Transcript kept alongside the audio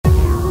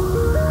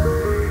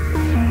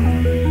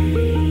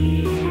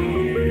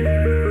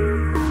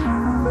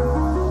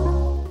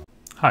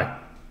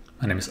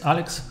My name is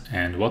Alex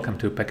and welcome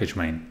to Package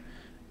Main,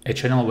 a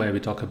channel where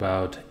we talk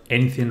about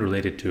anything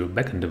related to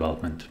backend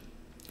development.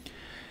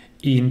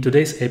 In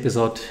today's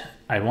episode,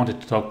 I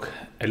wanted to talk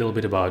a little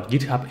bit about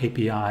GitHub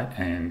API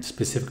and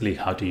specifically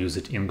how to use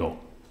it in Go.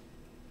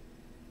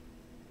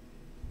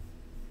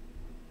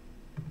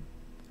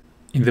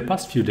 In the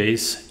past few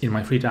days, in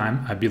my free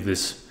time, I built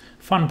this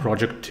fun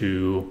project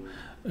to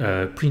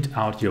print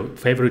out your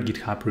favorite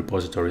GitHub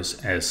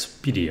repositories as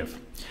PDF.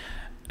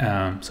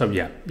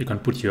 You can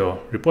put your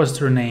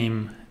repository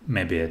name,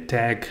 maybe a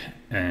tag,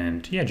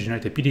 and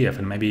generate a PDF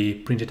and maybe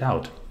print it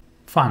out.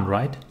 Fun,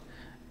 right?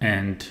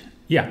 And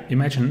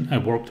imagine I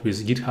worked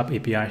with GitHub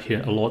API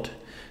here a lot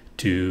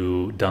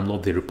to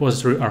download the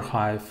repository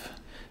archive,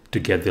 to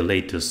get the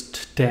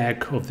latest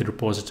tag of the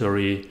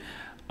repository,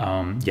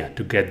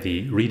 to get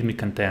the README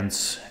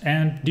contents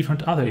and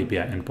different other API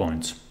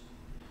endpoints.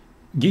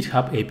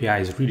 GitHub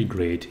API is really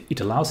great.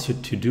 It allows you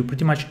to do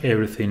pretty much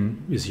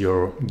everything with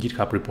your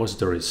GitHub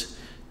repositories,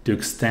 to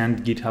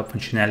extend GitHub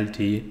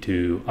functionality,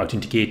 to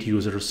authenticate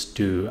users,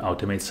 to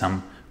automate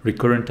some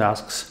recurrent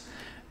tasks.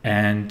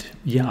 And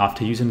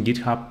after using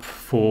GitHub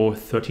for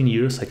 13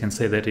 years, I can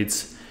say that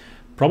it's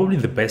probably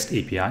the best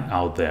API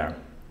out there.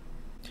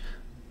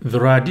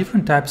 There are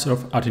different types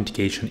of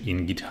authentication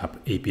in GitHub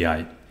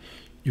API.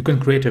 You can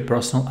create a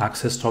personal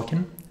access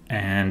token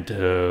and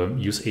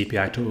use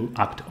API to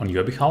act on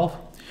your behalf,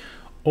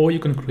 or you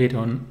can create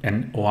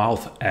an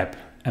OAuth app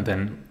and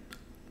then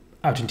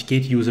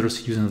authenticate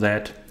users using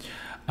that,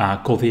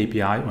 call the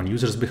API on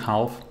users'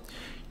 behalf.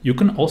 You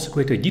can also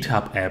create a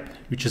GitHub app,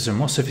 which is a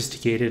more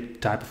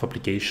sophisticated type of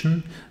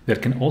application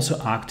that can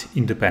also act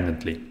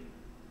independently.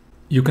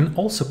 You can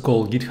also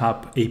call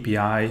GitHub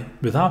API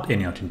without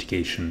any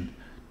authentication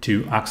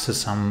to access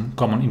some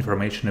common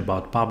information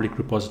about public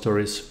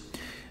repositories.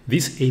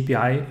 This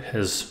API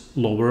has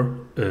lower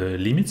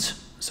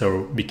limits,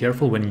 so be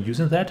careful when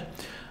using that.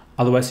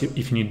 Otherwise,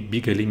 if you need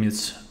bigger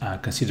limits,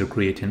 consider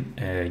creating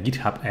a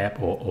GitHub app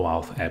or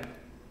OAuth app.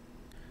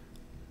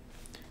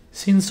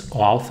 Since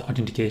OAuth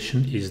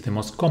authentication is the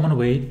most common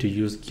way to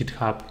use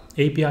GitHub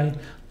API,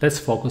 let's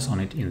focus on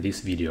it in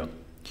this video.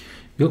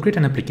 We'll create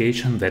an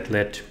application that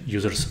lets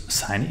users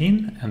sign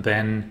in, and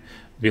then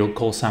we'll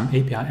call some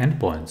API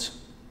endpoints.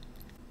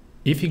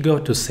 If you go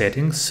to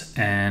Settings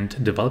and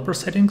Developer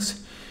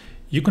Settings,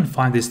 you can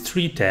find these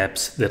three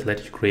tabs that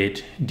let you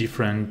create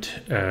different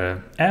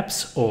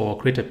apps or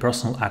create a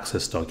personal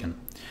access token.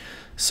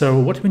 So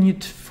what we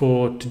need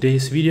for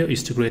today's video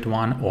is to create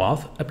one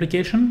OAuth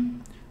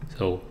application.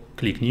 So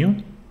click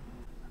New.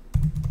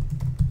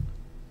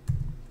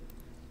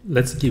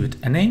 Let's give it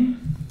a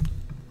name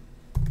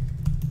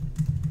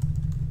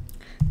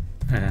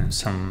and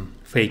some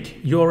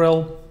fake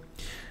URL.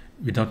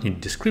 We don't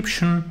need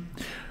description.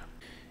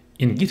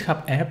 In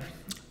GitHub app,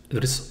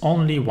 there is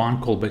only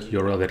one callback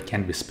URL that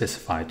can be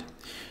specified,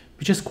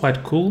 which is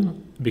quite cool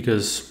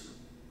because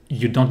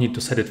you don't need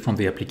to set it from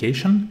the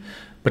application,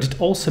 but it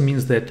also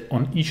means that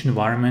on each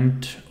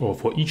environment or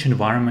for each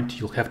environment,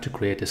 you'll have to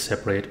create a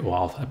separate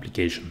OAuth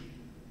application.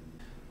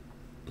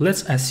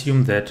 Let's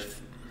assume that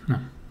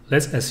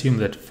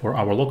for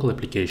our local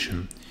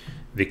application,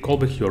 the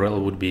callback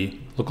URL would be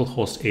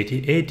localhost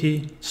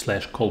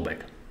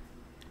 8080/callback.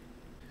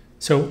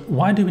 So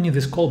why do we need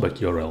this callback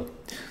URL?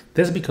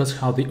 That's because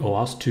how the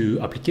OAuth 2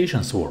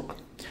 applications work.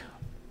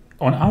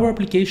 On our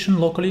application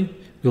locally,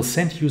 we'll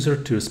send user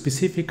to a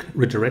specific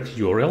redirect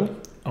URL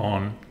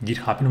on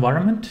GitHub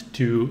environment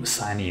to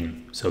sign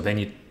in. So they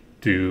need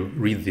to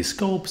read the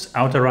scopes,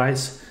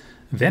 authorize,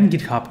 then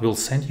GitHub will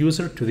send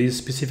user to this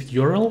specific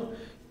URL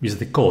with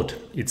the code.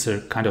 It's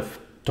a kind of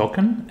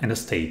token and a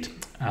state.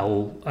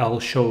 I'll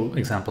show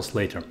examples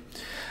later.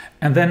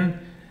 And then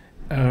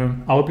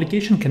our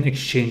application can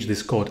exchange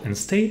this code and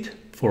state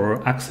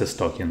for access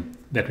token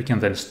that we can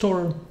then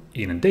store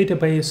in a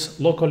database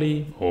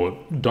locally, or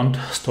don't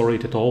store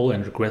it at all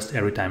and request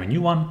every time a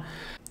new one.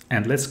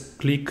 And let's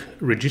click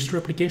Register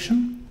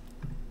Application.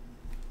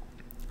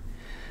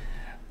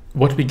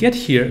 What we get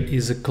here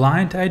is a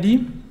client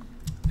ID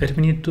that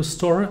we need to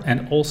store,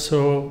 and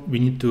also we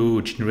need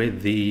to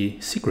generate the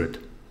secret.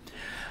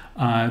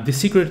 The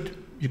secret,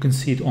 you can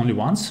see it only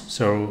once,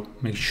 so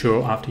make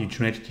sure after you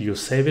generate it, you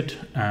save it.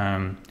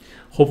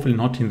 Hopefully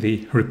not in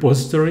the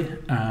repository,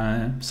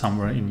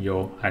 somewhere in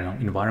your,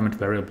 environment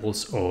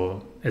variables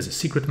or as a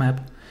secret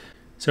map.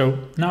 So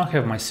now I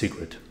have my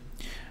secret.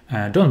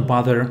 Don't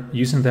bother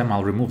using them.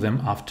 I'll remove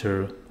them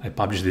after I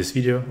publish this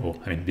video, or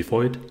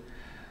before it.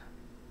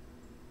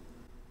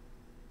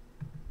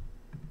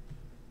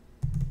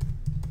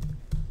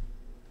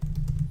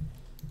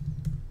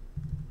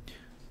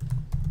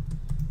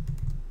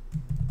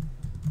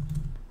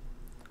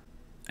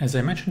 As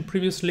I mentioned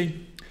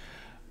previously,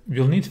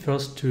 we'll need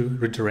first to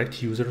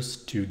redirect users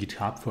to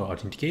GitHub for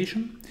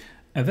authentication,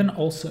 and then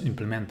also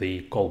implement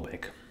the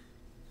callback.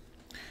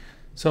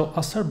 So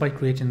I'll start by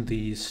creating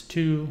these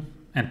two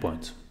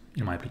endpoints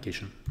in my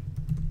application.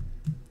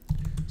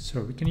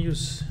 So we can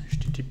use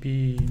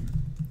HTTP,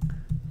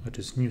 what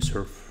is new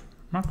serve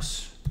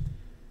max,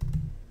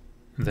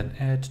 and then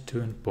add two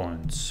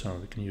endpoints. So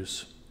we can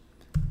use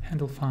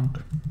handle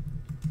func.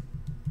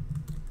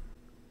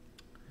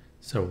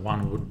 So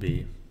one would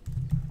be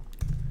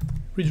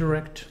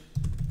redirect,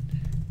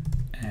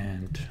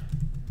 and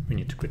we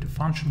need to create a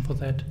function for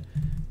that,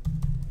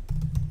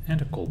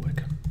 and a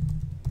callback.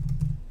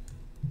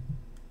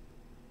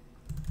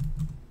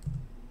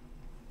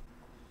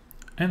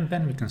 And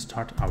then we can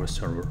start our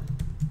server.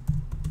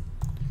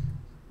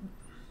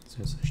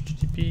 So it's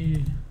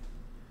HTTP,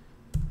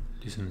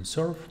 listen and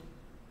serve.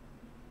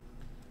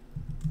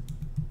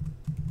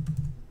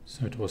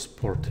 So it was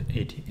port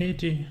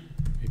 8080.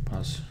 We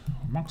pass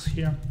our marks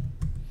here.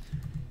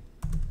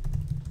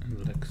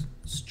 And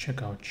let's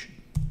check out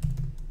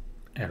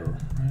error,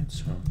 right?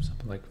 So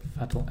something like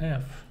fatal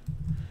F.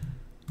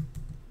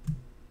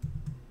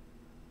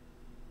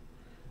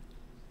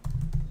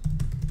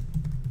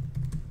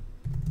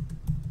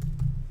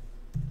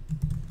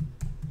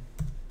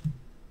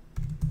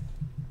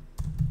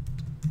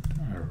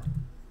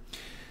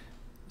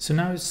 So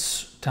now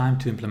it's time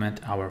to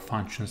implement our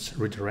functions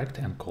redirect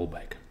and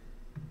callback.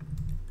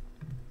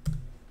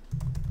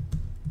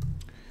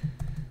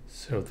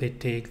 So they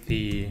take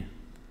the,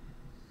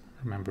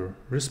 remember,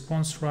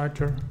 response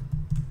writer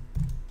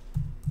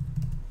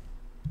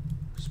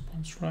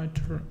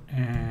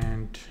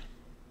and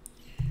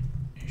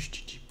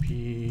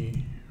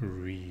HTTP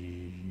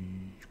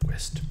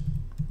request.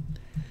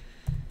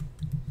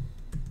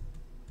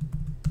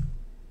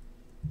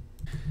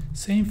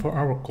 Same for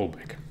our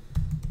callback.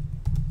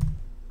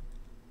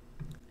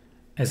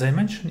 As I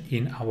mentioned,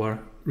 in our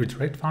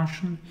redirect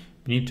function,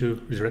 we need to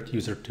redirect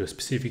user to a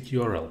specific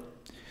URL.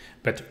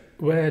 But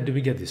where do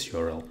we get this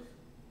URL?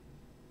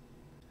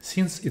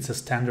 Since it's a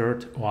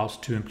standard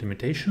OAuth 2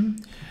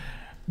 implementation,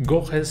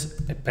 Go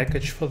has a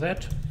package for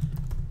that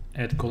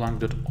at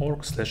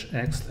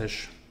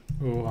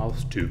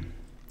golang.org/x/OAuth2.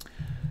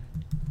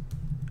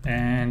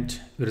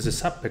 And there is a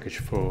sub-package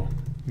for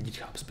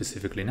GitHub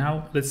specifically.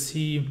 Now let's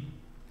see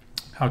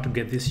how to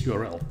get this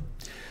URL.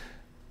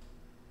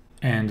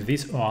 And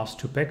this OAuth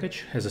 2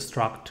 package has a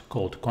struct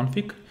called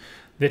config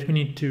that we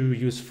need to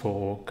use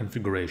for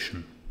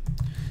configuration.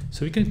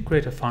 So we can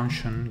create a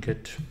function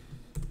get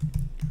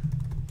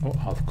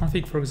OAuth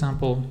config, for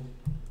example,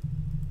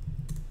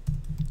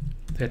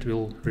 that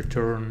will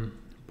return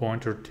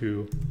pointer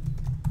to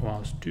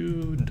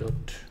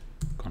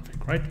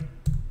OAuth2.config, right?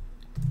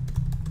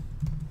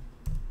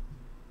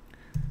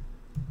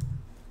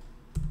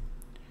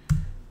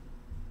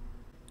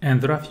 And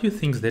there are a few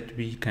things that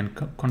we can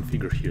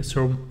configure here.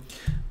 So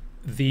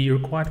the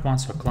required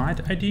ones are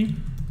client ID,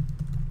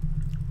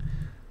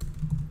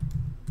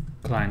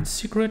 client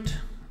secret,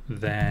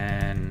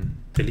 then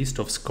the list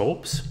of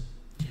scopes,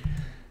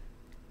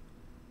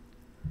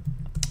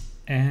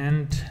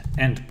 and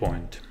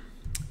endpoint.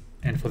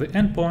 And for the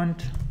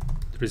endpoint,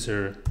 there is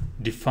a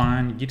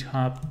define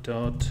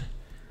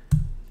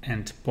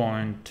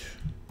github.endpoint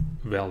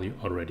value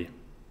already.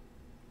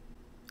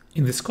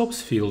 In the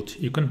scopes field,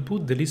 you can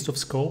put the list of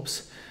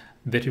scopes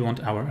that you want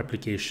our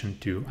application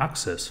to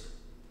access.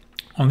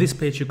 On this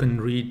page, you can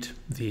read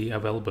the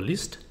available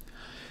list.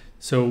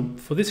 So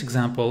for this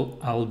example,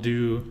 I'll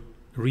do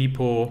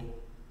repo,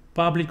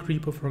 public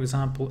repo, for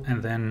example,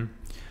 and then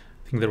I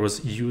think there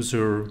was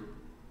user,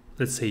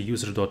 let's say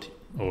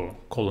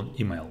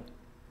user.email.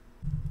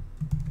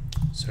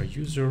 So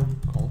user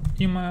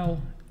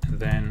email, and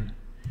then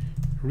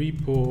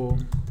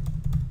repo,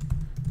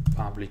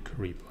 public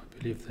repo.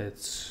 I believe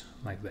that's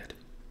like that.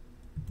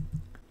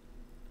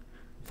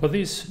 For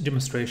this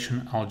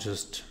demonstration, I'll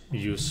just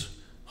use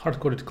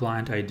hard-coded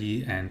client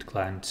ID and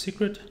client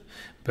secret,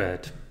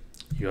 but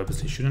you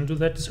obviously shouldn't do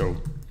that.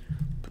 So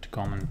put a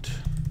comment,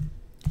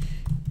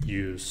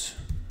 use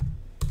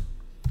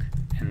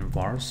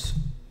envars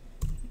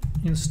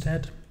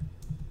instead.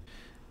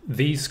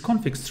 This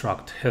config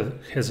struct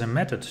has a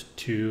method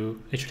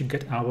to actually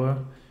get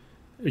our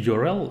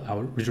URL,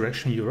 our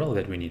redirection URL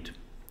that we need.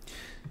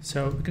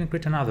 So we can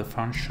create another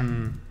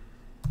function,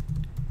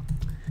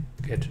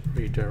 get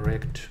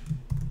redirect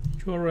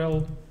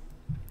URL,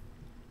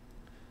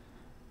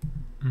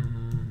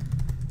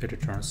 that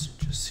returns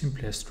just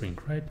simply a string,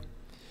 right?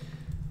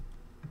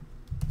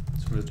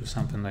 So let's do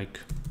something like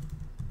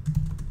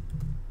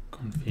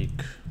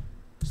config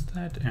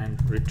stat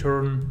and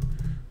return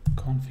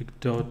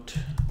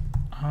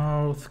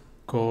config.auth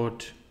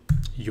code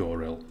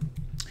URL.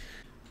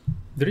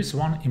 There is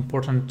one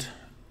important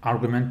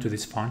argument to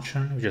this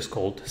function, which is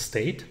called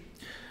state.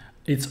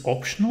 It's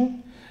optional,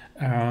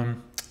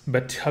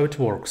 but how it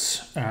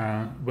works,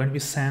 when we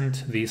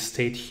send the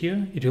state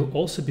here, it will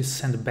also be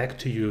sent back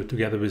to you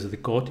together with the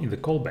code in the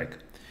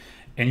callback.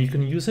 And you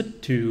can use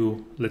it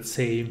to, let's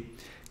say,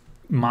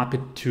 map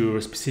it to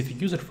a specific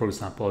user, for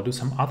example, or do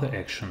some other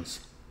actions.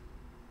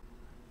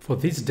 For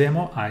this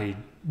demo, I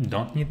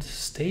don't need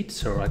state,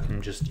 so I can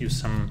just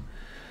use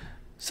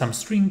some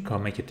string or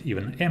make it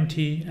even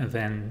empty, and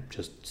then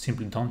just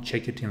simply don't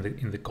check it in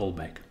the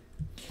callback.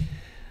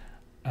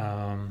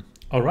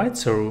 All right,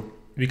 so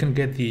we can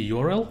get the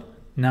URL.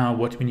 Now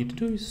what we need to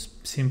do is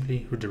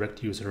simply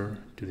redirect user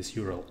to this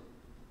URL.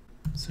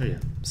 So yeah,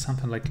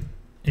 something like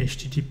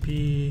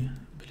HTTP, I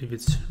believe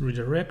it's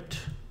redirect,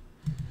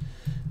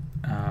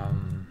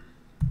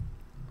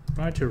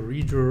 writer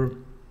reader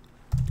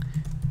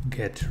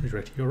get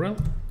redirect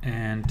URL,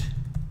 and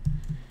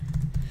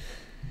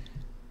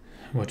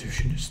what you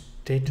should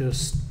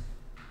status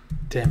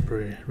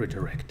temporary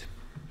redirect.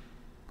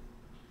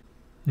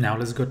 Now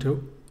let's go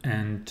to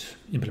and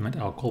implement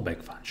our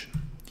callback function.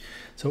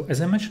 So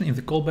as I mentioned, in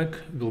the callback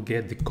we'll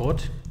get the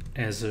code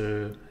as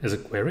a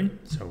query.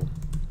 So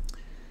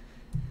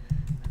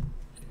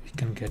we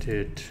can get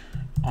it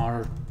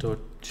r.url.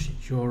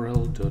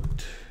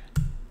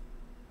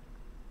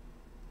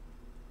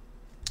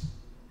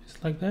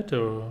 It's like that,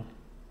 or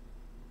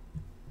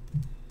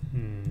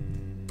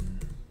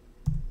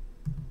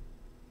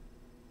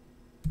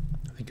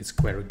I think it's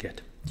query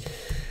get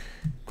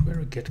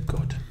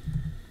code.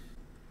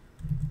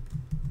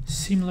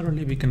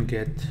 Similarly, we can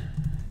get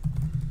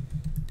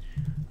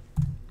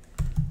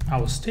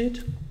our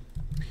state,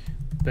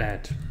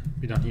 but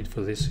we don't need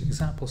for this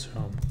example,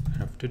 so I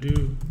have to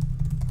do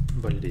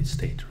validate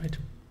state, right?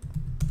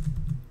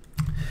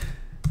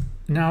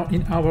 Now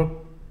in our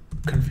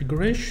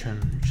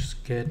configuration,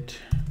 just get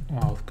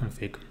OAuth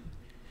config.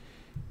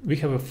 We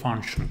have a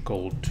function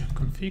called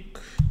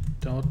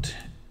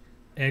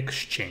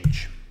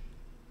config.exchange.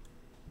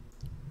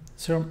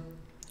 So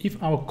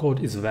if our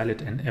code is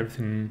valid and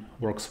everything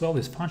works well,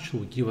 this function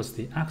will give us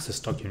the access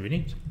token we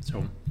need.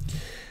 So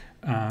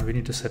we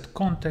need to send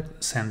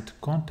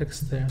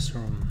context there.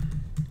 So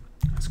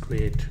let's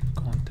create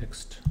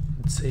context,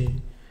 let's say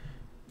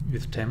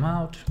with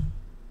timeout.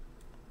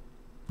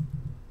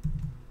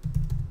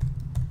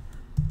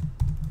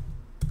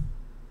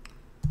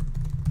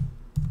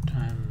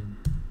 Time,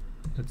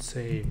 let's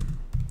say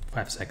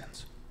 5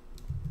 seconds.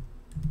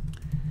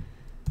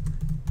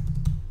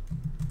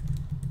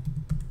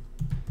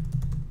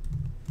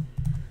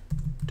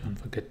 Don't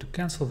forget to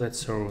cancel that,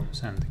 so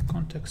send the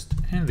context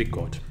and the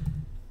code.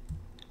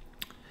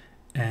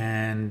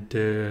 And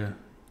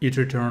it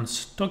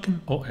returns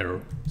token or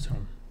error. So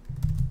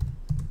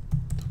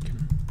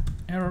token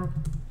error,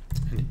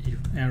 and if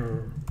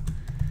error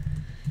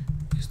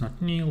is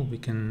not nil, we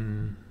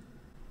can,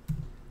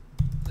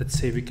 let's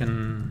say we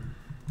can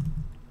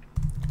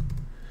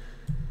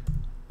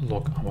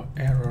log our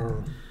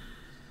error.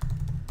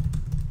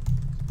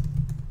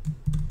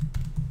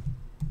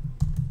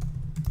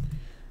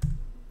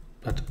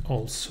 But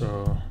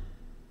also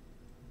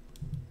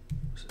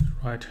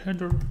right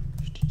header,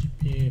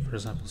 HTTP, for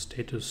example,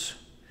 status.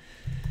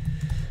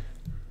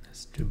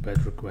 Let's do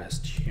bad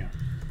request here.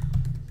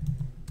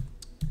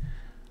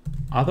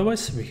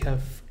 Otherwise, we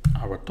have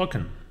our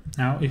token.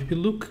 Now, if we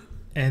look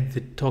at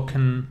the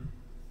token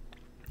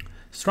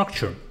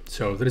structure,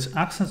 so there is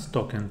access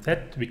token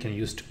that we can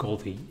use to call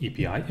the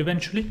API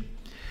eventually.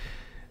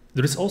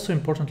 There is also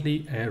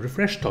importantly a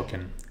refresh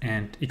token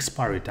and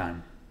expiry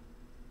time.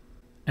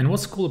 And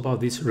what's cool about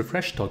this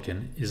refresh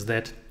token is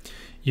that,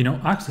 you know,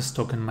 access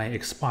token may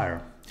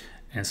expire,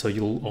 and so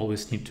you'll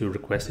always need to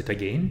request it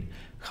again.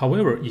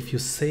 However, if you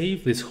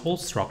save this whole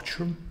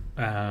structure,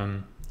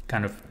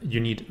 you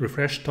need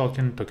refresh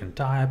token, token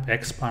type,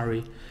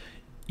 expiry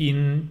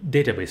in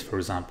database, for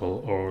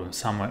example, or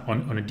somewhere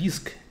on a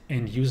disk,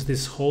 and use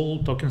this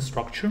whole token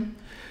structure,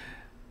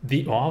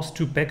 the OAuth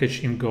 2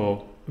 package in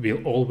Go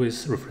will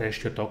always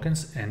refresh your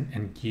tokens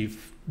and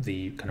give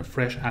the kind of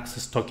fresh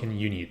access token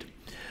you need.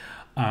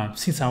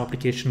 Since our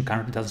application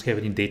currently doesn't have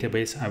any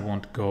database, I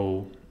won't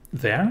go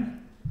there.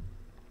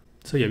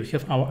 So yeah, we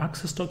have our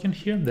access token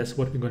here. That's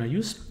what we're going to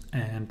use.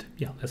 And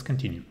yeah, let's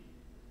continue.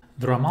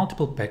 There are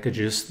multiple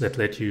packages that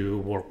let you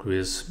work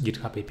with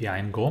GitHub API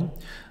in Go.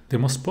 The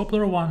most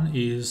popular one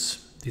is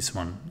this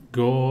one,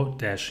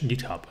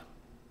 go-GitHub.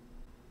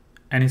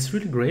 And it's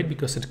really great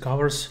because it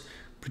covers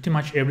pretty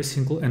much every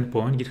single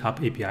endpoint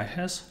GitHub API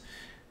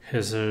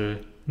has a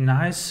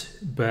nice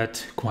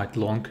but quite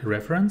long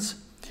reference.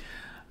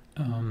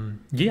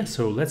 Yeah,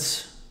 so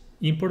let's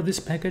import this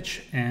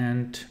package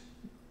and,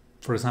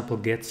 for example,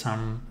 get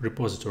some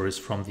repositories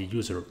from the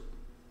user.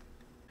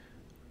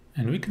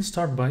 And we can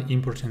start by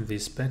importing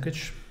this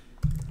package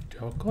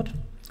to our code.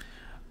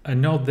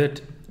 Note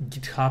that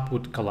GitHub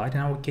would collide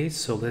in our case,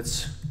 so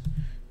let's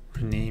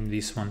rename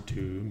this one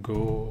to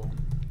go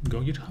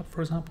GitHub,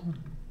 for example.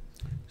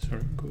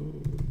 Sorry,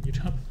 go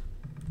GitHub.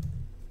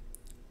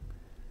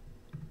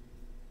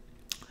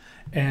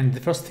 And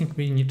the first thing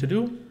we need to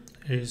do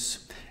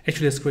is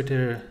actually let's create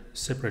a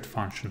separate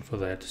function for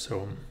that.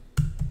 So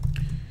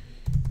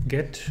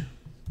get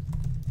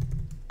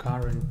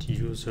current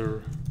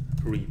user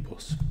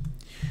repos,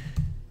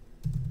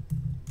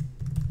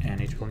 and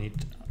it will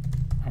need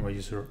our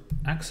user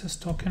access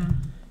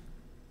token.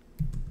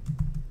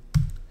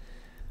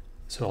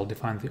 So I'll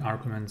define the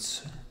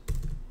arguments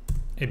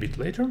a bit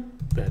later,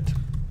 but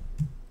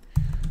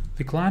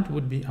the client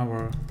would be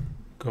our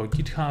go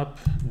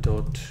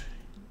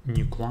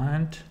GitHub.new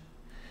client.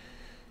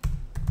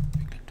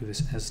 We can do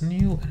this as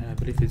nil, and I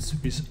believe it's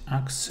with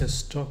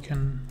access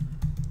token.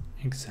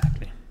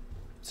 Exactly.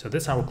 So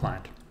that's our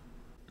client.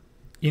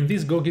 In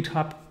this go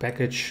GitHub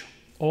package,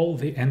 all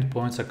the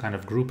endpoints are kind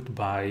of grouped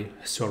by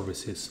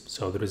services.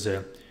 So there is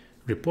a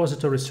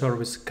repository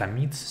service,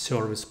 commits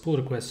service, pull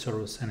request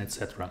service, and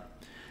etc.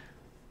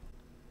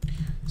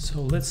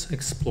 So let's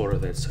explore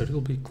that. So it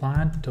will be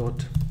client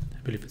dot, I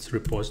believe it's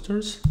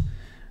repositories,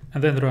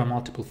 and then there are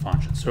multiple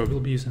functions. So we'll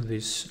be using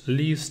this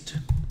list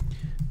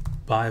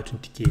by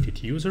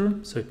authenticated user.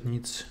 So it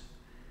needs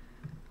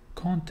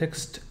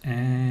context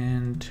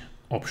and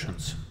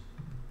options.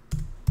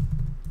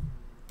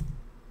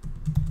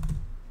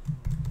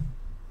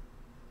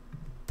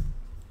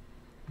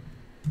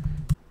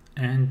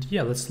 And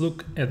yeah, let's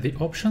look at the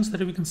options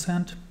that we can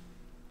send.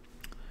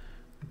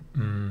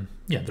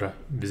 Yeah, there are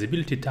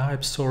visibility,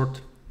 type,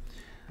 sort.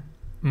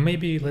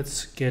 Maybe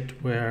let's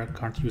get where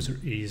current user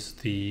is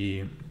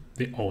the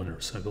owner.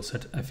 So we'll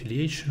set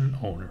affiliation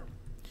owner.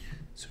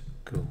 So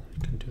cool, we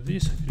can do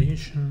this,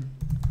 affiliation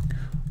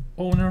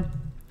owner.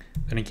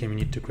 Then again, we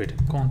need to create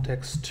a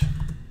context.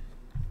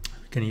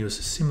 We can use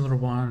a similar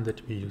one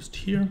that we used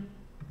here.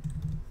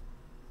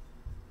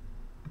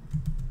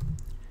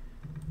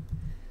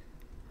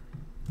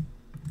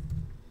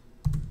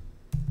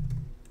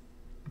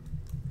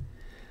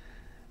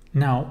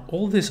 Now,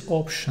 all these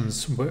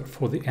options were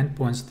for the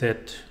endpoints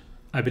that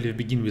I believe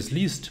begin with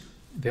list.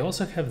 They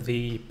also have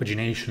the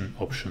pagination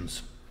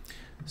options.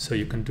 So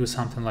you can do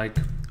something like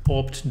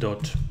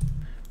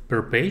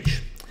opt.per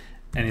page,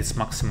 and it's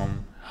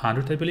maximum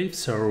 100, I believe.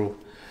 So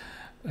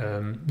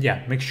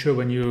yeah, make sure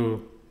when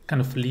you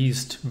kind of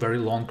list very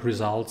long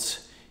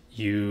results,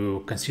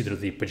 you consider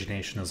the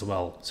pagination as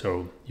well.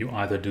 So you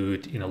either do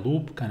it in a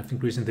loop, kind of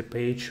increasing the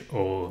page,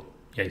 or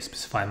yeah, you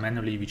specify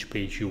manually which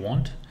page you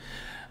want.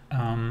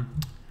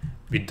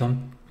 We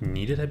don't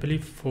need it, I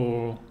believe,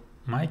 for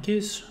my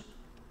case,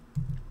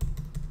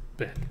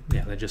 but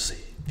yeah, let's just say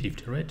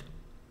 50, right?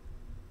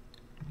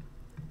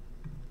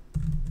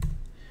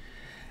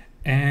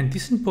 And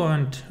this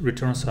endpoint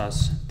returns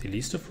us the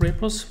list of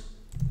repos,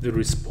 the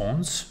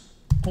response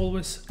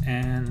always,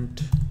 and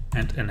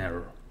an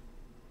error.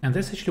 And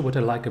that's actually what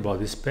I like about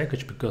this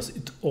package, because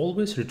it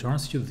always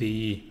returns you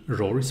the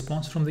raw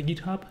response from the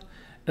GitHub,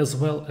 as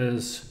well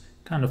as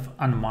kind of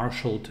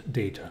unmarshaled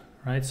data.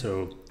 Right,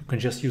 so you can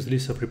just use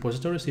list of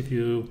repositories if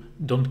you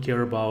don't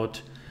care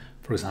about,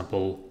 for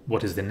example,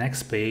 what is the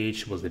next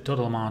page, what's the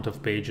total amount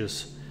of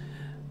pages.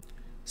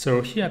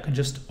 So here I can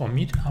just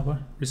omit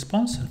our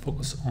response and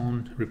focus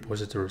on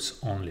repositories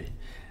only.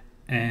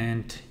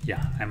 And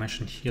yeah, I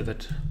mentioned here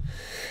that,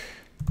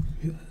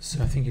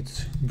 so I think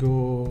it's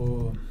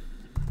go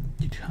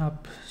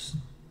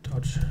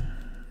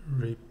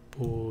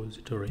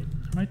github.repository,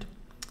 right?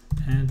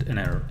 And an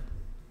error.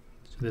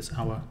 So that's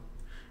our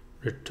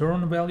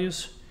return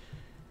values.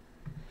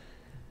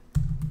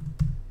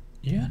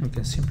 Yeah, we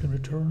can simply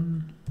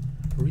return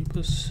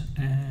repos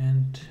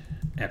and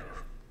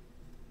error.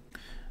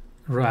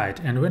 Right,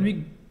 and when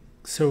we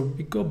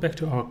go back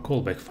to our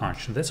callback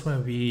function, that's where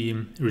we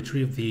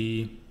retrieve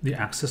the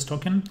access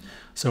token.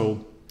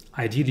 So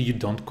ideally you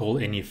don't call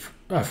any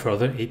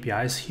further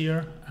APIs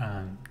here,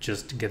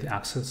 just get the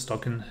access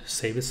token,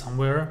 save it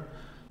somewhere.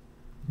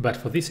 But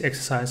for this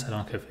exercise, I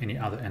don't have any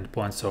other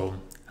endpoint,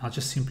 so I'll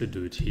just simply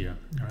do it here.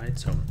 All right,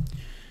 so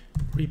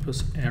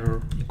repos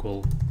error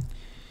equal,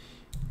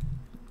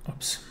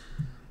 oops,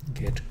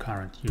 get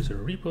current user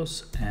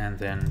repos, and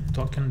then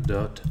token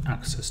dot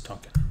access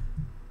token.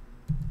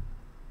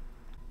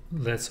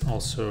 Let's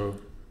also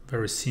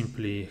very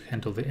simply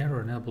handle the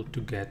error, enable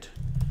to get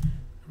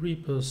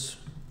repos,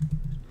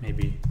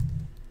 maybe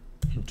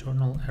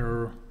internal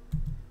error.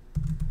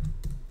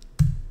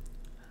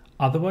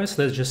 Otherwise,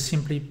 let's just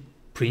simply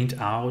print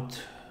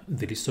out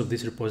the list of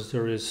these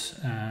repositories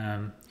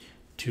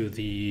to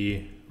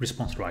the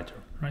response writer,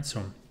 right? So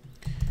you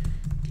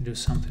can do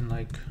something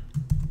like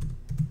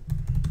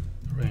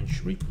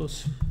range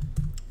repos,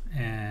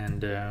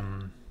 and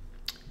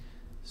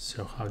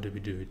so how do we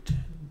do it?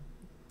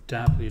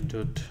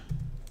 w.write.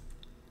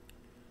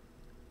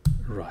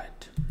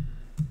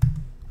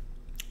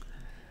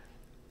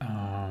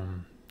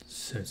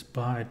 So it's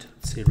byte,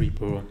 let's say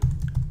repo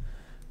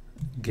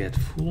get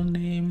full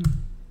name.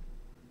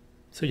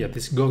 So yeah,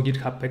 this Go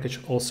GitHub package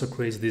also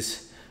creates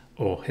this,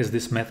 or has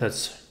these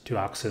methods to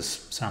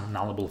access some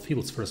nullable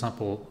fields. For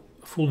example,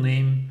 full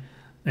name,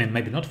 and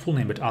maybe not full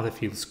name, but other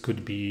fields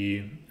could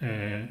be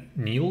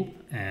nil,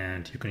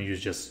 and you can use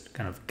just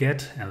kind of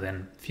get and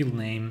then field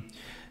name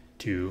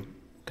to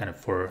kind of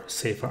for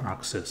safer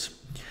access.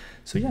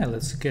 So yeah,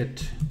 let's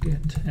get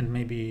and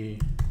maybe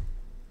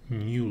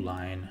new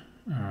line,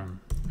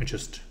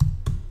 just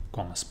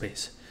comma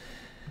space,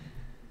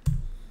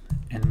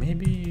 and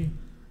maybe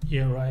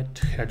yeah, right,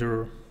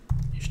 header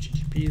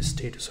HTTP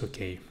status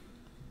okay,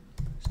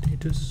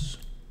 status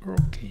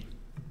okay,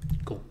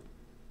 cool.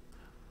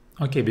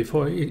 Okay,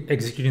 before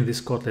executing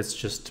this code, let's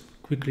just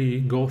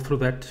quickly go through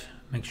that,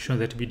 make sure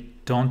that we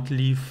don't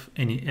leave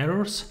any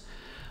errors.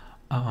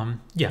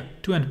 Yeah,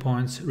 two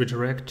endpoints,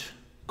 redirect,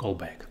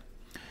 callback.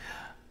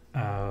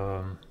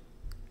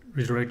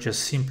 Redirect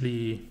just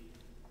simply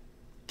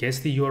gets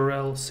the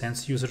URL,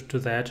 sends user to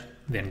that,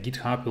 then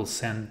GitHub will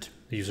send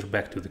the user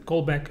back to the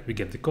callback, we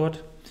get the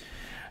code.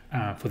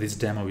 For this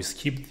demo, we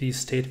skip the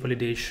state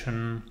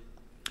validation.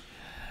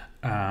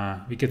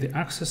 We get the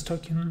access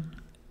token,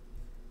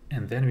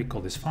 and then we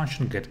call this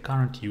function get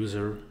current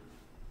user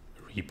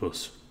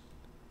repos.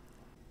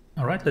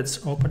 All right,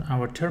 let's open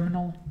our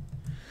terminal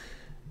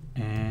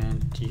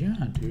and yeah,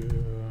 do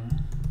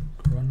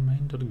run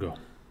main.go.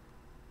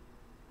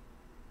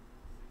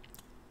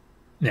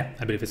 Yeah,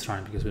 I believe it's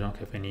running because we don't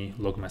have any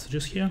log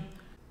messages here.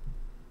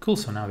 Cool,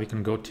 so now we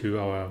can go to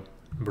our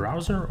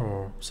browser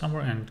or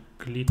somewhere and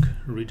click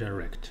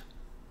redirect.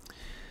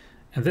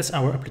 And that's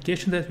our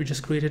application that we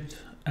just created.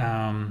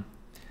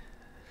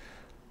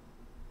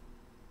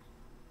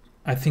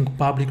 I think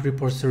public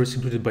repository is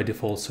included by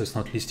default, so it's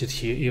not listed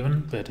here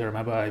even, but I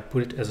remember I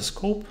put it as a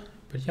scope.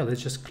 But yeah,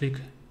 let's just click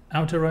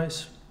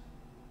authorize.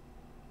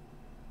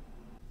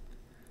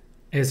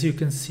 As you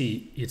can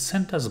see, it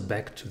sent us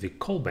back to the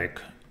callback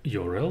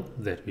URL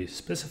that we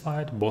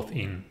specified, both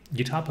in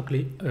GitHub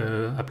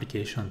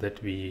application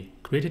that we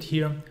created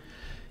here.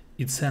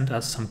 It sent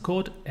us some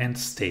code and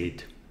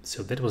state.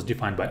 So that was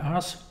defined by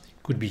us,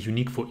 could be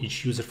unique for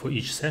each user for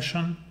each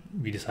session.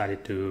 We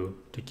decided to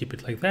keep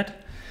it like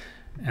that.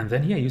 And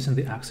then, yeah, using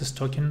the access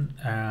token,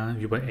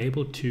 we were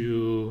able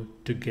to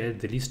get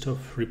the list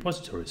of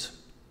repositories.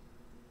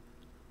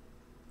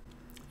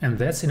 And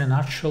that's in a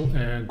nutshell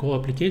a Go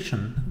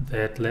application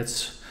that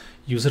lets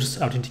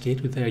users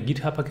authenticate with their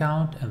GitHub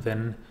account and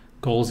then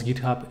calls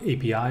GitHub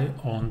API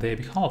on their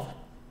behalf.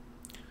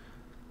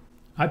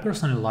 I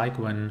personally like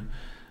when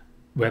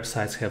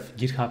websites have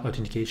GitHub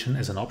authentication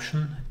as an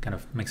option, kind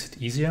of makes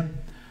it easier.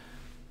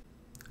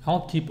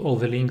 I'll keep all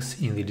the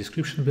links in the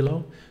description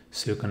below,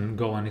 so you can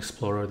go and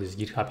explore this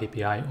GitHub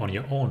API on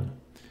your own.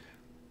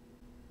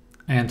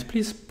 And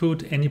please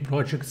put any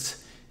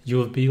projects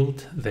you've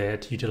built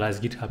that utilize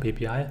GitHub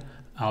API.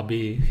 I'll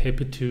be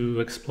happy to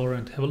explore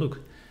and have a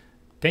look.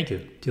 Thank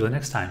you. Till the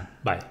next time.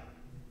 Bye.